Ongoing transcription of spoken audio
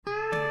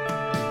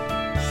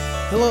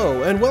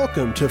Hello and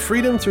welcome to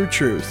Freedom Through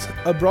Truth,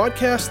 a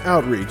broadcast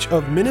outreach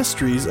of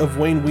Ministries of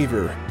Wayne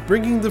Weaver,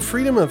 bringing the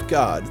freedom of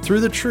God through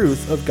the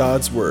truth of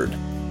God's Word.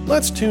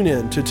 Let's tune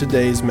in to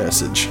today's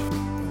message.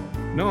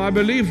 No, I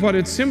believe what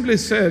it simply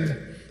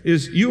said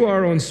is you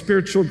are on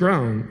spiritual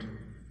ground.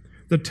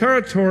 The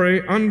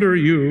territory under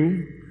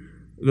you,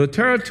 the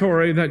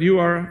territory that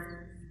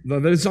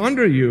is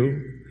under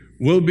you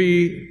will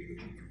be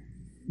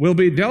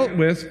dealt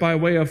with by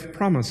way of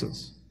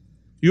promises.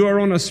 You are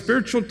on a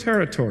spiritual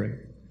territory.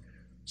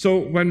 So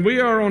when we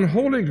are on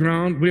holy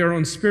ground, we are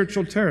on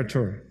spiritual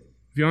territory,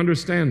 if you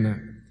understand that.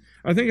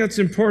 I think that's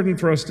important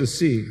for us to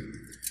see.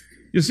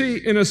 You see,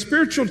 in a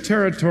spiritual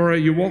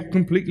territory, you walk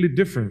completely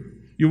different.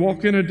 You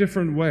walk in a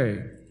different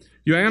way.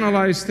 You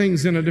analyze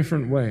things in a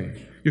different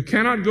way. You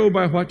cannot go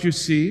by what you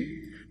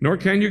see, nor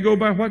can you go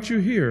by what you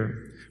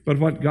hear, but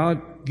what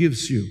God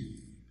gives you.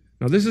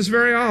 Now, this is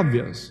very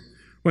obvious.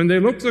 When they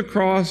looked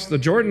across the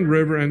Jordan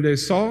River and they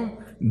saw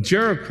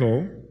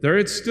Jericho, there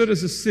it stood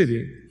as a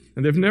city,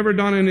 and they've never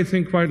done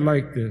anything quite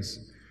like this.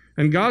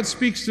 And God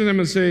speaks to them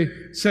and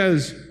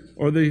says,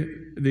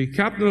 the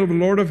captain of the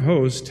Lord of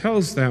hosts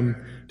tells them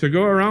to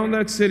go around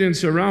that city and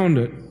surround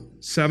it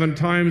 7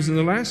 times, and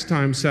the last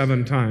time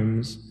 7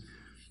 times.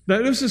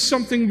 That this is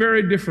something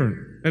very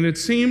different, and it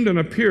seemed and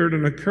appeared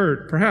and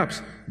occurred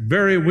perhaps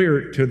very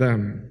weird to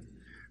them.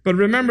 But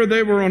remember,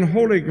 they were on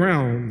holy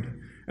ground.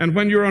 And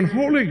when you're on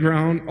holy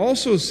ground,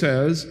 also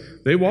says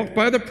they walked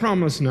by the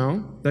promise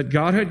now that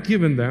God had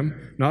given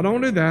them. Not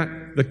only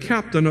that, the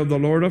captain of the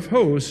Lord of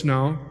hosts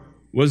now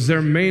was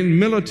their main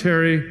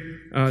military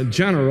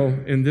general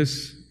in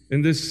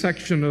this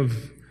section of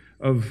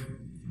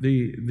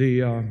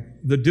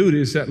the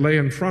duties that lay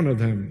in front of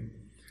them.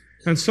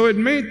 And so it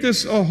made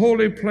this a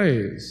holy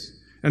place.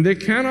 And they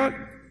cannot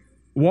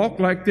walk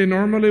like they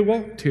normally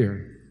walked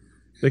here.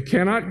 They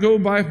cannot go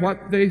by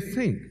what they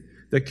think.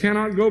 They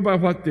cannot go by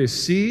what they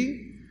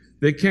see.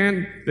 They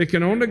can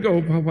only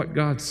go by what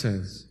God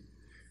says.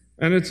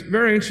 And it's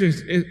very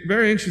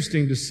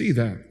interesting to see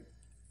that.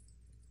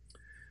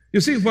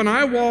 You see, when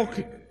I walk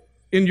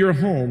in your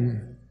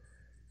home,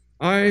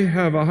 I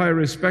have a high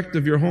respect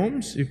of your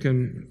homes. You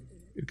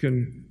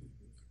can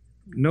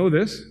know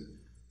this.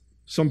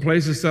 Some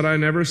places that I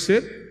never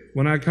sit.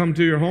 When I come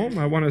to your home,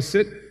 I want to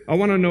sit. I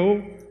want to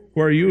know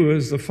where you,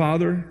 as the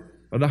father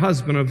or the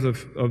husband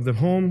of the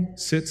home,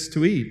 sits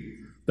to eat.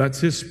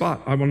 That's his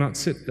spot. I will not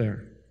sit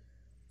there.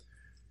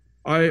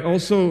 I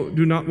also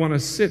do not want to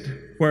sit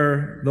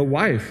where the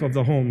wife of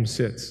the home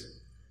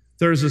sits.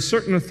 There's a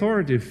certain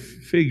authority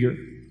figure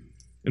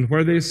in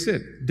where they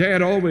sit.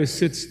 Dad always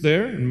sits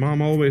there, and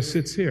Mom always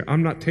sits here.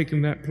 I'm not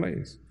taking that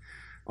place.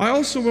 I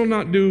also will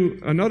not do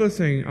another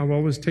thing. I will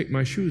always take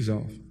my shoes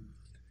off,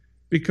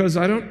 because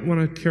I don't want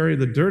to carry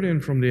the dirt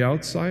in from the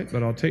outside,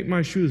 but I'll take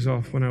my shoes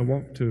off when I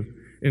walk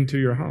into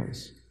your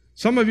house.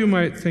 Some of you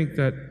might think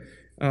that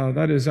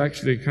that is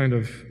actually kind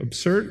of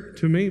absurd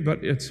to me,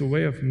 but it's a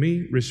way of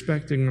me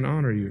respecting and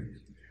honor you.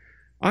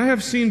 I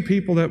have seen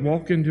people that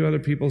walk into other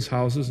people's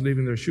houses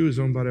leaving their shoes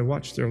on, but I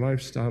watch their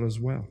lifestyle as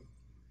well.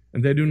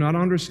 And they do not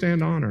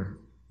understand honor,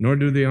 nor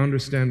do they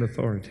understand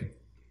authority.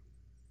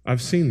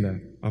 I've seen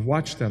that. I've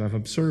watched that. I've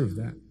observed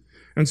that.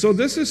 And so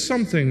this is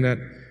something that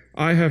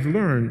I have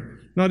learned.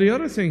 Now, the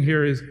other thing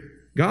here is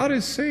God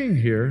is saying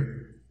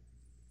here,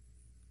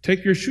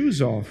 take your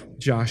shoes off,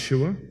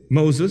 Joshua.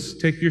 Moses,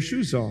 take your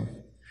shoes off.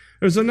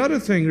 There's another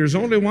thing. There's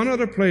only one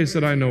other place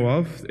that I know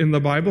of in the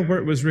Bible where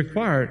it was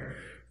required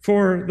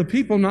for the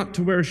people not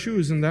to wear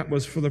shoes, and that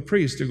was for the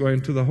priest to go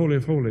into the Holy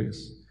of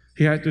Holies.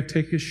 He had to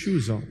take his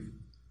shoes off.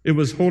 It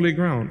was holy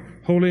ground,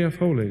 Holy of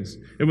Holies.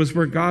 It was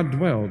where God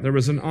dwelled. There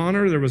was an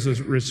honor, there was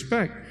a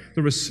respect.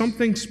 There was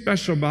something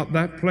special about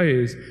that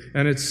place,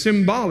 and it's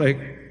symbolic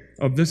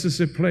of this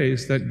is a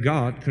place that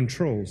God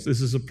controls.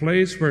 This is a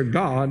place where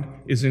God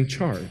is in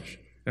charge.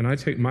 And I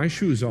take my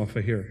shoes off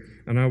of here,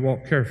 and I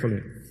walk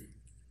carefully.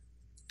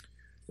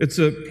 It's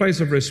a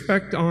place of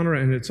respect, honor,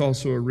 and it's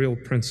also a real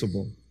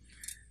principle.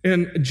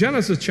 In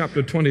Genesis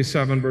chapter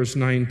 27, verse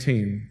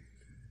 19,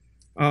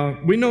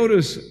 we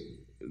notice,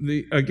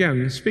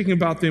 again, speaking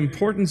about the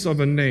importance of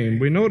a name,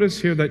 we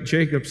notice here that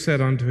Jacob said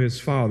unto his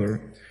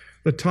father,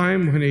 the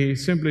time when he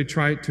simply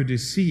tried to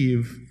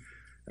deceive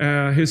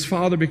his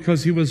father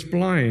because he was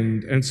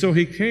blind. And so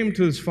he came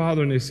to his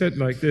father and he said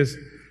like this.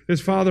 His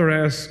father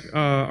asked,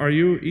 are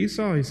you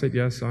Esau? He said,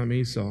 yes, I'm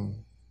Esau.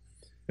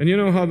 And you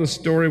know how the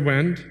story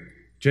went?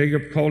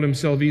 Jacob called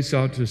himself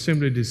Esau to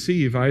simply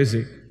deceive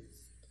Isaac.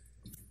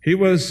 He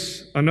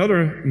was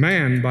another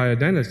man by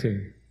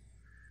identity.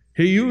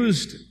 He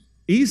used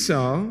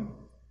Esau,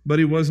 but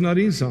he was not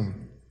Esau.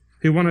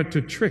 He wanted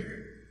to trick.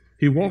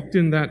 He walked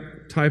in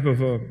that type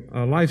of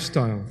a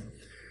lifestyle.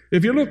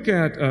 If you look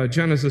at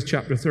Genesis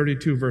chapter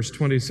 32, verse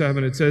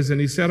 27, it says,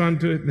 and he said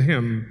unto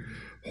him,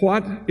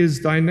 what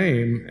is thy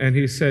name? And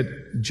he said,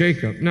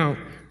 Jacob. Now,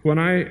 when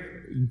I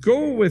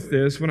go with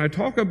this, when I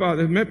talk about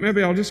it,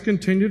 maybe I'll just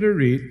continue to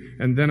read,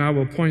 and then I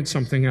will point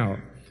something out.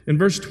 In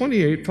verse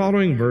 28,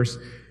 following verse,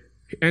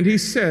 and he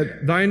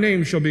said, thy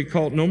name shall be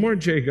called no more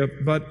Jacob,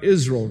 but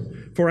Israel,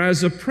 For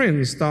as a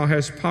prince thou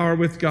hast power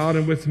with God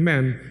and with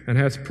men, and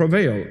hast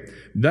prevailed.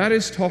 That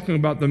is talking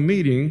about the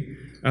meeting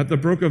at the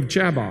brook of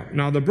Jabbok.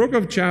 Now, the brook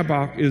of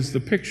Jabbok is the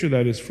picture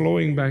that is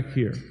flowing back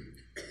here.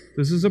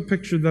 This is a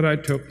picture that I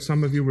took.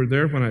 Some of you were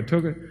there when I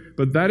took it.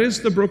 But that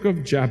is the brook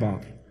of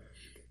Jabbok.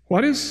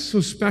 What is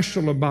so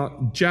special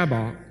about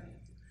Jabbok?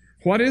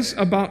 What is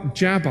about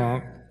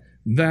Jabbok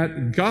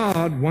that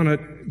God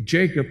wanted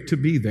Jacob to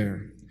be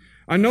there?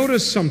 I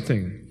noticed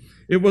something.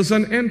 It was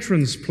an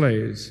entrance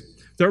place.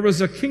 There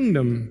was a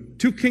kingdom,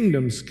 two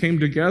kingdoms came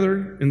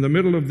together in the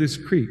middle of this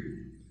creek.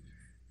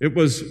 It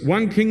was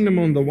one kingdom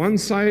on the one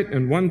side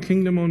and one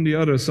kingdom on the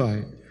other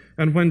side.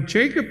 And when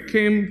Jacob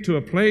came to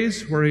a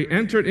place where he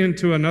entered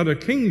into another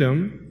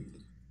kingdom,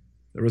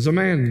 there was a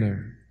man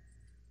there.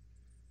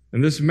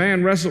 And this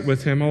man wrestled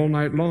with him all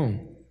night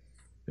long.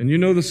 And you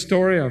know the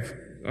story.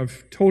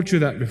 I've told you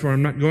that before.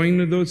 I'm not going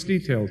into those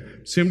details.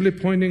 Simply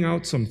pointing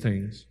out some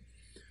things.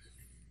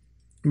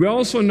 We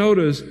also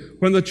notice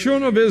when the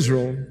children of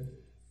Israel,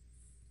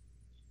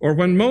 or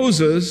when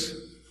Moses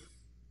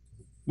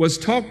was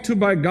talked to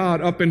by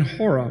God up in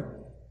Horeb,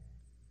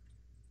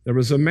 there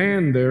was a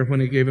man there when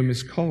he gave him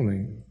his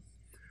calling.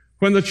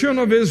 When the children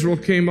of Israel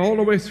came all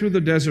the way through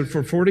the desert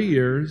for 40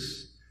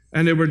 years,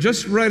 and they were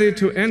just ready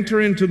to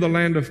enter into the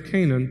land of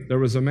Canaan, there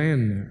was a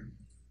man there.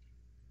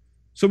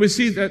 So we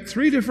see that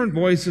three different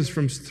voices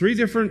from three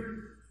different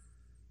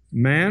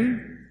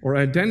man or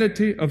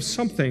identity of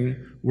something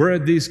were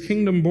at these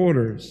kingdom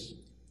borders.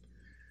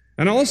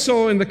 And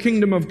also in the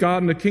kingdom of God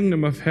and the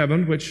kingdom of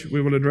heaven, which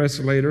we will address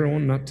later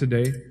on, not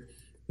today,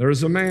 there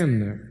is a man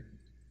there.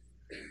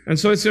 And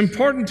so it's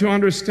important to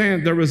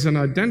understand there was an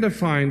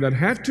identifying that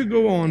had to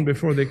go on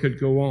before they could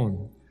go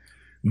on.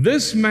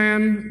 This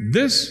man,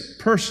 this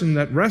person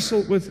that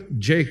wrestled with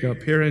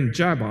Jacob here in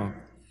Jabbok,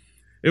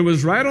 it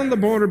was right on the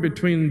border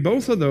between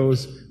both of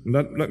those.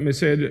 Let me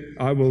say that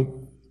I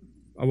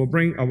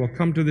will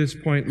come to this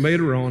point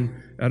later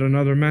on at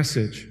another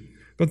message.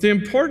 But the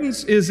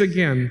importance is,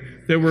 again,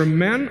 there were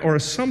men or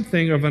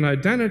something of an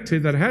identity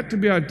that had to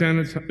be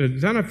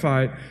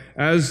identified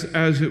as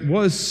it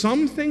was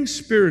something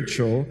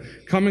spiritual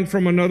coming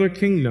from another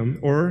kingdom,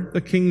 or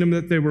the kingdom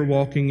that they were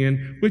walking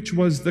in, which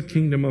was the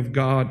kingdom of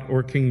God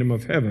or kingdom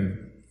of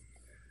heaven.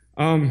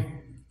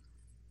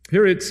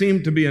 Here it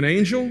seemed to be an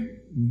angel,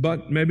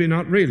 but maybe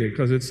not really,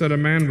 because it said a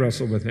man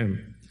wrestled with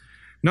him.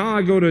 Now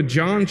I go to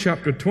John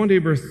chapter 20,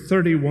 verse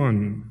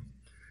 31.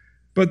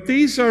 But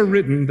these are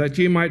written that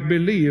ye might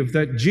believe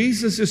that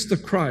Jesus is the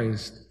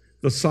Christ,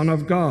 the Son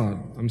of God.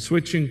 I'm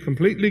switching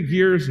completely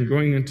gears and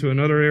going into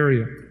another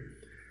area.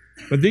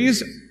 But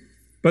these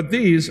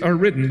are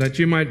written that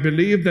ye might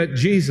believe that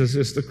Jesus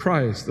is the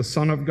Christ, the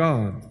Son of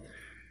God,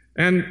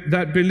 and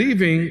that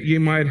believing ye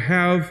might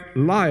have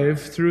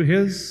life through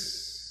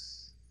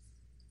His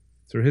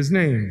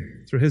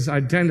name, through His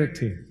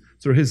identity,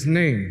 through His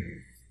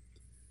name.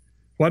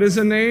 What is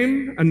a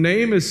name? A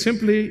name is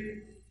simply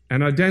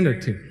an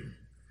identity.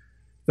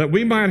 That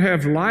we might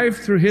have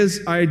life through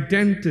His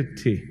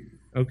identity,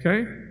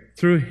 okay?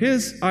 Through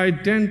His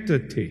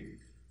identity.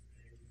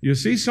 You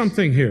see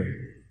something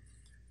here.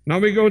 Now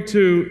we go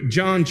to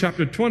John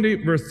chapter 20,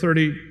 verse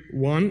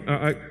 31.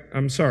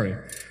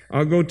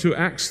 I'll go to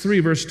Acts 3,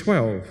 verse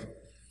 12.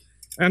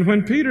 And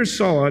when Peter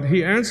saw it,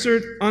 he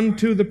answered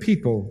unto the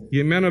people,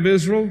 Ye men of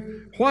Israel,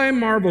 why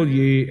marvel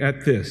ye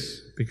at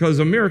this? Because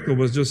a miracle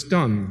was just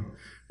done.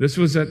 This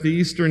was at the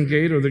eastern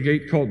gate, or the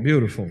gate called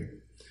Beautiful.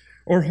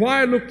 Or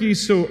why look ye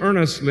so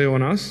earnestly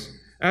on us,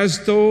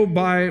 as though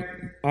by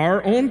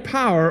our own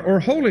power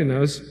or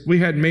holiness we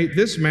had made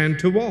this man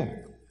to walk?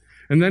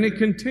 And then he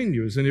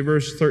continues in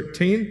verse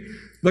 13,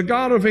 the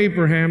God of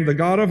Abraham, the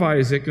God of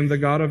Isaac, and the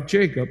God of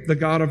Jacob, the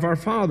God of our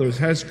fathers,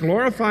 has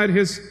glorified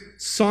His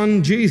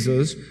Son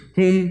Jesus,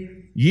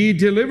 whom ye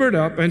delivered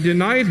up and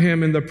denied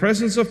Him in the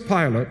presence of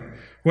Pilate,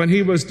 when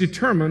he was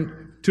determined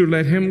to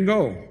let Him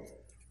go.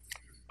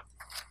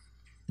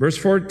 Verse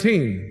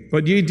 14,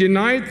 but ye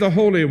denied the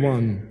Holy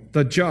One,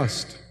 the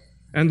just,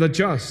 and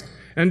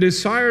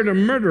desired a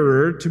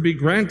murderer to be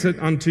granted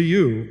unto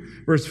you.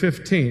 Verse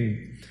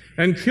 15,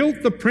 and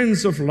killed the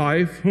Prince of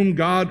Life, whom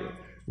God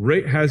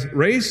has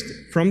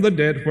raised from the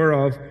dead,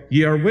 whereof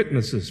ye are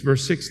witnesses.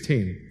 Verse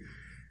 16,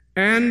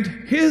 and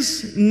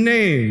His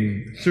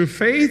name, through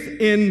faith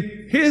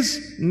in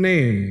His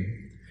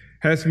name,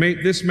 hath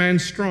made this man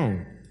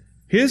strong.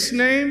 His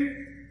name,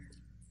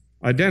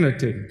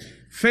 identity.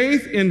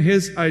 Faith in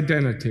His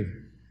identity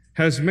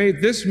has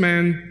made this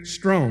man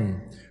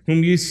strong,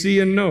 whom ye see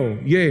and know.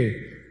 Yea,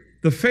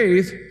 the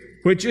faith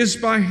which is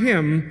by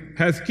Him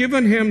hath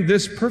given Him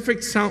this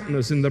perfect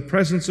soundness in the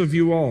presence of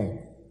you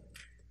all.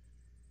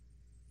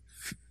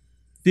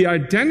 The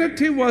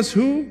identity was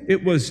who?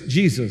 It was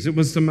Jesus. It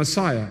was the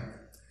Messiah.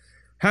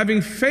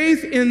 Having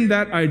faith in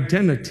that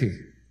identity.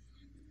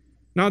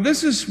 Now,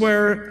 this is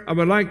where I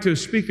would like to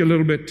speak a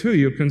little bit to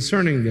you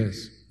concerning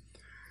this.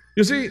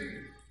 You see,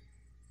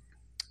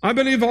 I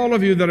believe all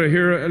of you that are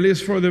here, at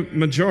least for the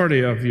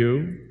majority of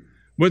you,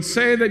 would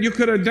say that you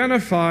could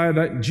identify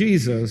that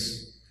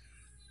Jesus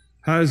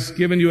has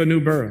given you a new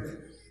birth.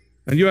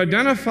 and you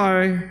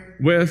identify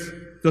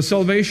with the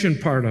salvation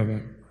part of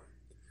it.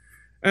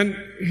 And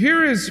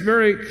here is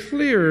very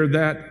clear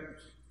that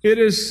it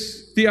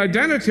is, the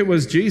identity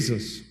was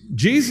Jesus.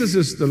 Jesus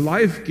is the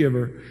life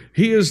giver.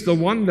 He is the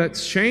one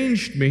that's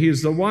changed me. He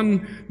is the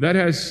one that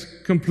has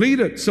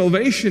completed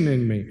salvation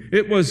in me.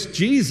 It was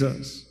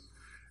Jesus.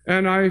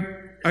 And I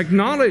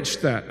acknowledge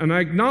that, and I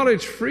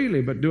acknowledge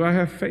freely, but do I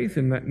have faith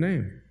in that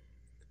name?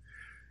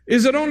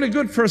 Is it only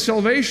good for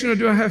salvation, or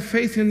do I have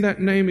faith in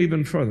that name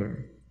even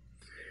further?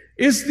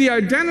 Is the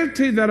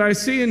identity that I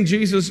see in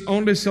Jesus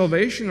only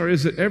salvation, or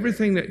is it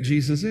everything that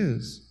Jesus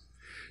is?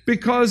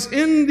 Because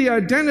in the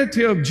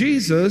identity of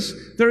Jesus,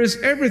 there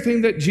is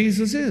everything that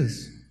Jesus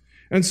is.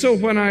 And so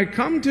when I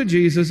come to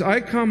Jesus, I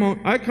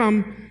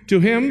come to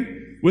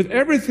Him with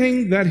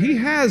everything that He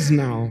has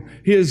now.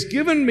 He has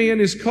given me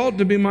and is called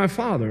to be my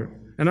Father,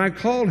 and I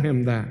call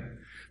Him that.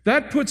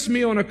 That puts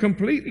me on a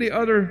completely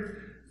other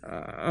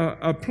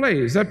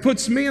place. That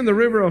puts me in the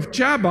river of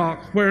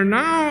Jabbok, where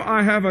now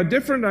I have a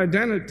different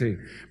identity.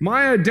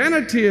 My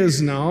identity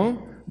is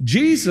now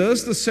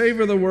Jesus, the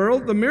Savior of the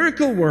world, the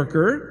miracle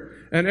worker,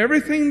 and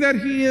everything that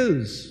He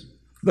is,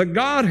 the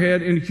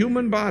Godhead in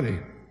human body.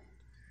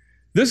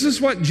 This is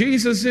what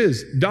Jesus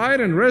is, died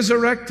and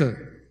resurrected.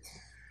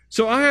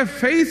 So I have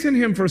faith in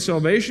Him for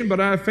salvation, but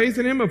I have faith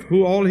in Him of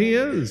who all He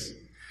is.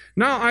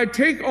 Now I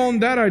take on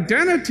that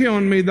identity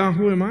on me. Now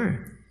who am I?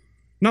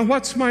 Now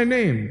what's my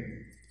name?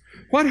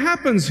 What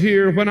happens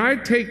here when I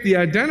take the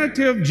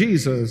identity of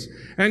Jesus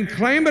and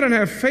claim it and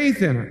have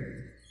faith in it?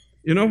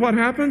 You know what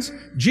happens?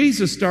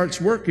 Jesus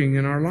starts working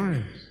in our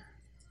lives.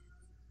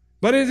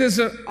 But it is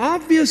an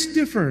obvious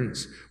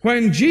difference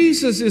when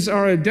Jesus is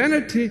our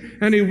identity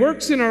and He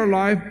works in our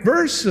life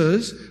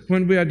versus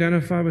when we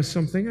identify with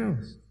something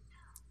else.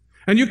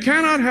 And you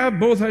cannot have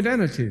both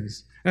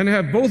identities and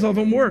have both of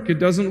them work. It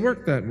doesn't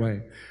work that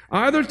way.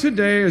 Either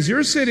today, as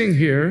you're sitting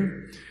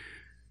here,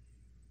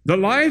 the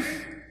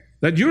life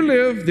that you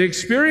live, the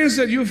experience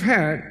that you've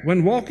had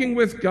when walking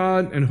with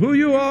God and who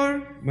you are,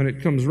 when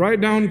it comes right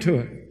down to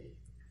it,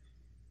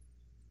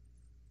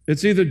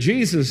 it's either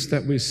Jesus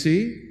that we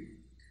see,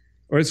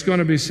 or it's going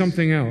to be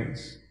something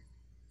else.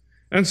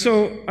 And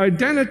so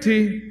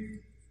identity,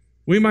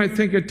 we might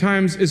think at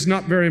times, is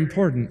not very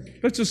important.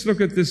 Let's just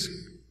look at this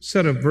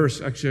set of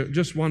verse, actually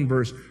just one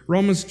verse,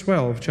 Romans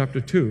 12,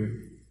 chapter 2.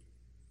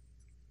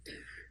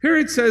 Here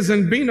it says,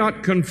 "And be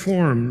not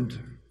conformed,"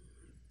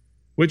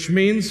 which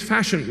means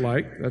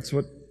fashioned-like. That's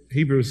what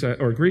Hebrew says,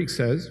 or Greek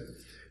says.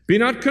 "Be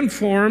not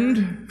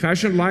conformed,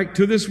 fashioned-like,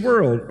 to this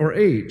world or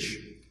age,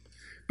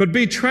 but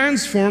be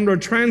transformed or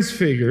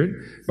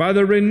transfigured by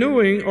the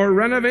renewing or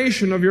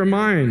renovation of your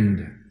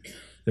mind,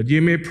 that ye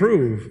may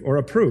prove or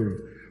approve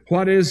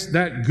what is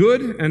that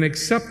good and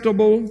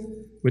acceptable,"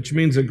 which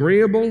means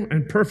agreeable,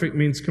 and perfect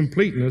means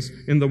completeness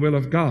in the will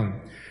of God.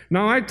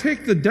 Now I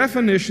take the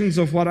definitions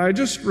of what I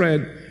just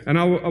read, and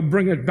I'll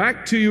bring it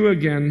back to you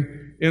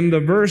again in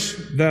the verse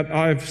that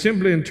I've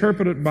simply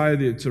interpreted by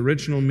its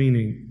original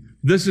meaning.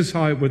 This is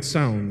how it would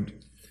sound.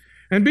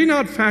 "And be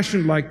not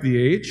fashioned like the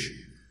age,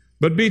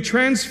 but be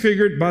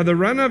transfigured by the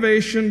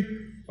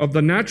renovation of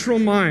the natural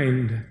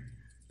mind,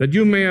 that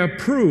you may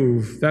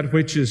approve that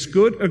which is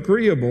good,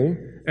 agreeable,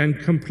 and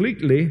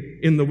completely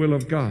in the will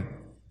of God."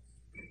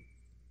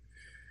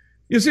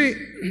 You see,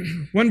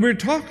 when we're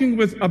talking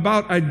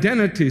about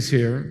identities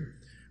here,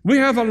 we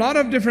have a lot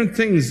of different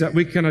things that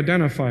we can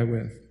identify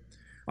with.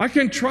 I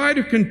can try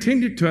to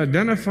continue to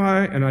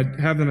identify and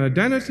have an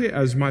identity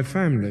as my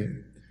family.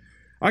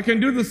 I can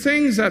do the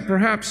things that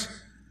perhaps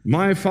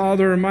my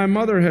father or my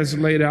mother has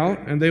laid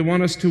out, and they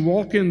want us to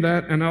walk in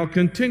that, and I'll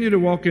continue to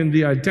walk in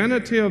the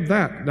identity of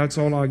that. That's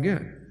all I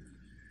get.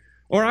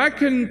 Or I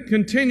can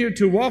continue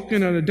to walk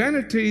in an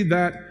identity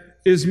that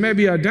is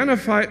maybe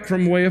identified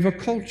from way of a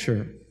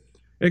culture,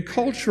 a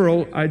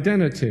cultural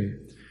identity.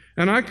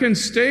 And I can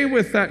stay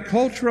with that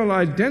cultural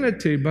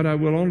identity, but I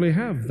will only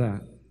have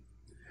that.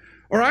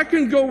 Or I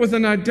can go with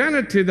an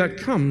identity that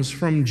comes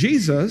from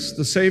Jesus,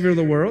 the Savior of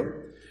the world,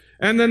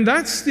 and then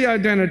that's the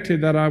identity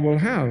that I will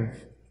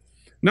have.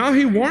 Now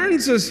He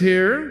warns us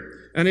here,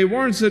 and He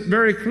warns it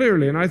very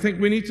clearly, and I think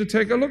we need to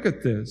take a look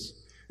at this.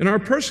 In our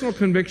personal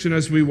conviction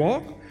as we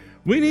walk,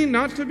 we need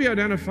not to be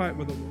identified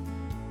with the world.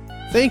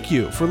 Thank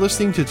you for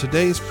listening to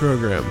today's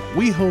program.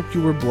 We hope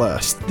you were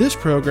blessed. This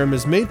program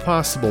is made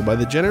possible by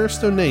the generous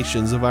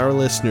donations of our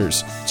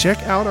listeners. Check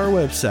out our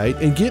website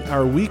and get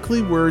our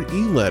weekly word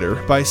e-letter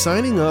by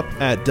signing up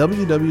at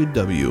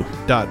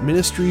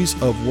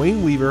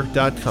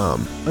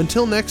www.ministriesofwayneweaver.com.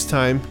 Until next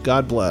time,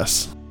 God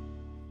bless.